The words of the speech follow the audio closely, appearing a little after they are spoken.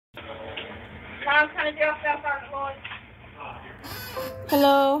Lowndes County Jail, Staff Sergeant Lloyd.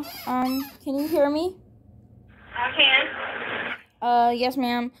 Hello, can you hear me? I can. Yes,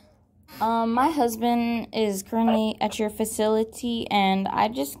 ma'am. My husband is currently at your facility, and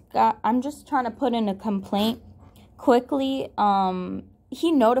I'm just trying to put in a complaint quickly.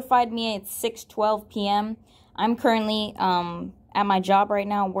 He notified me at 6:12 p.m. I'm currently, at my job right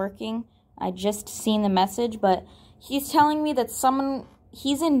now working. I just seen the message, but he's telling me that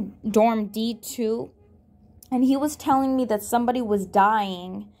he's in dorm D2, and he was telling me that somebody was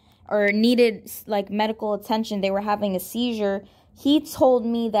dying or needed, like, medical attention. They were having a seizure. He told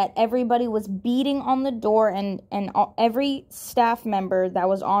me that everybody was beating on the door, and every staff member that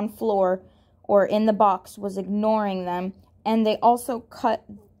was on floor or in the box was ignoring them. And they also cut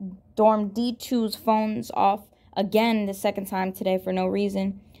dorm D2's phones off again the second time today for no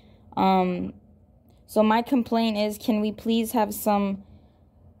reason. So my complaint is, can we please have some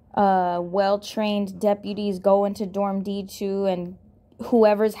well-trained deputies go into dorm D2 and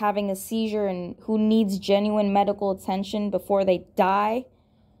whoever's having a seizure and who needs genuine medical attention before they die?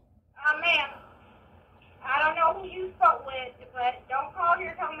 Ma'am, I don't know who you spoke with, but don't call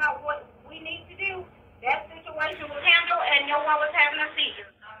here talking about what we need to do. That situation was handled, and no one was having a seizure.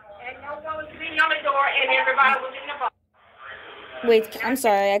 And no one was beating on the door, and everybody was in the box. Wait, I'm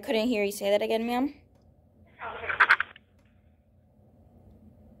sorry, I couldn't hear you. Say that again, ma'am.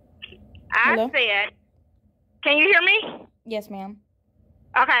 Hello? I said, can you hear me? Yes, ma'am.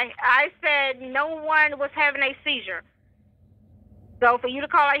 Okay, I said no one was having a seizure. So for you to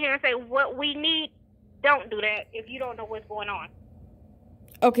call out here and say what we need, don't do that if you don't know what's going on.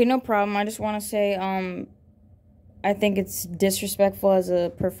 Okay, no problem. I just want to say, I think it's disrespectful as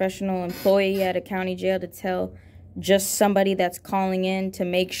a professional employee at a county jail to tell just somebody that's calling in to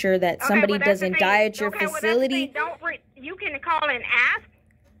make sure that somebody doesn't die at your facility. You can call and ask,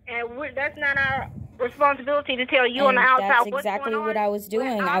 and that's not our responsibility to tell you on the outside that's what's exactly going on. what I was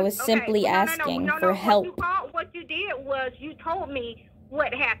doing. I was simply asking for help. What you did was you told me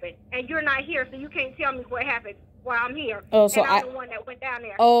what happened, and you're not here, so you can't tell me what happened while I'm here. Oh, so I'm the one that went down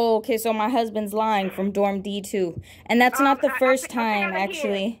there. Oh, okay, so my husband's lying from dorm D2. And that's not the first time,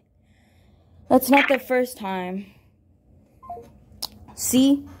 actually. That's not the first time.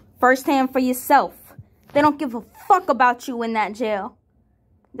 See? Firsthand for yourself. They don't give a fuck about you in that jail.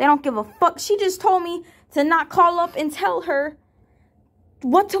 They don't give a fuck. She just told me to not call up and tell her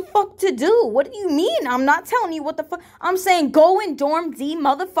what the fuck to do. What do you mean? I'm not telling you what the fuck. I'm saying go in dorm D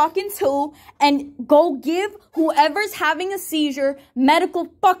motherfucking 2 and go give whoever's having a seizure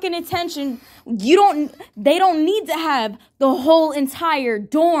medical fucking attention. They don't need to have the whole entire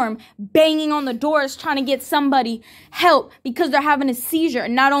dorm banging on the doors trying to get somebody help because they're having a seizure.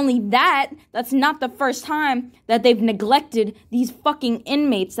 And not only that, that's not the first time that they've neglected these fucking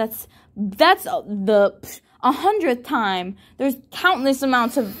inmates. That's the 100th time. There's countless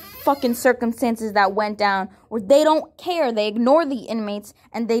amounts of fucking circumstances that went down where they don't care. They ignore the inmates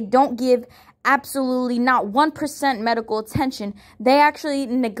and they don't give absolutely not 1% medical attention. They actually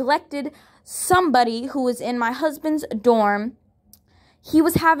neglected somebody who was in my husband's dorm. He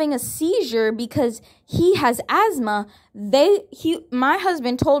was having a seizure because he has asthma. My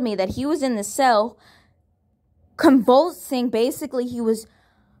husband told me that he was in the cell convulsing. Basically, he was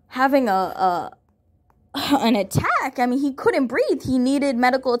having an attack. I mean, he couldn't breathe. He needed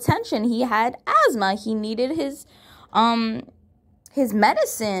medical attention. He had asthma. He needed his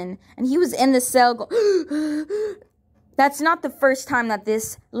medicine, and he was in the cell. That's not the first time that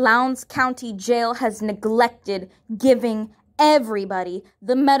this Lowndes County Jail has neglected giving everybody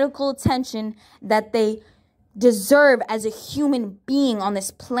the medical attention that they deserve as a human being on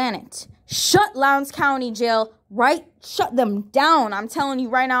this planet. Shut Lowndes County Jail, right? Shut them down. I'm telling you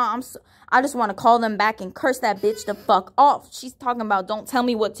right now, I just want to call them back and curse that bitch the fuck off. She's talking about don't tell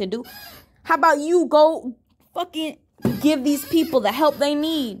me what to do. How about you go fucking give these people the help they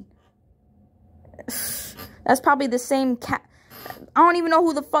need? That's probably the same cat. I don't even know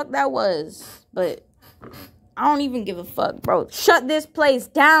who the fuck that was. But I don't even give a fuck, bro. Shut this place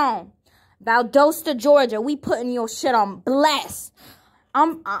down. Valdosta, Georgia. We putting your shit on blast.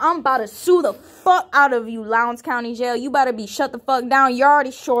 I'm about to sue the fuck out of you, Lowndes County Jail. You better be shut the fuck down. You're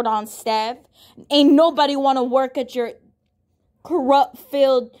already short on staff. Ain't nobody want to work at your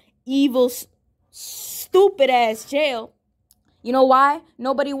corrupt-filled, evil, stupid-ass jail. You know why?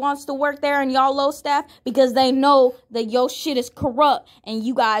 Nobody wants to work there and y'all low staff? Because they know that your shit is corrupt and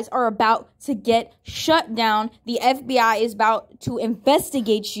you guys are about to get shut down. The FBI is about to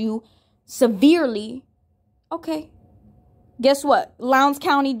investigate you severely. Okay. Guess what? Lowndes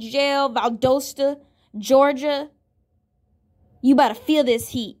County Jail, Valdosta, Georgia. You better feel this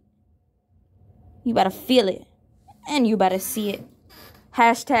heat. You better feel it. And you better see it.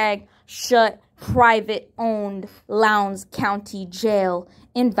 Hashtag shut private owned Lowndes County Jail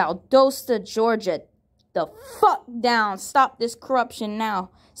in Valdosta, Georgia. The fuck down. Stop this corruption now.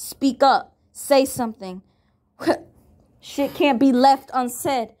 Speak up. Say something. Shit can't be left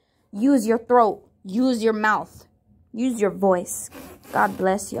unsaid. Use your throat. Use your mouth. Use your voice. God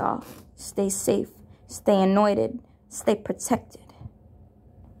bless y'all. Stay safe. Stay anointed. Stay protected.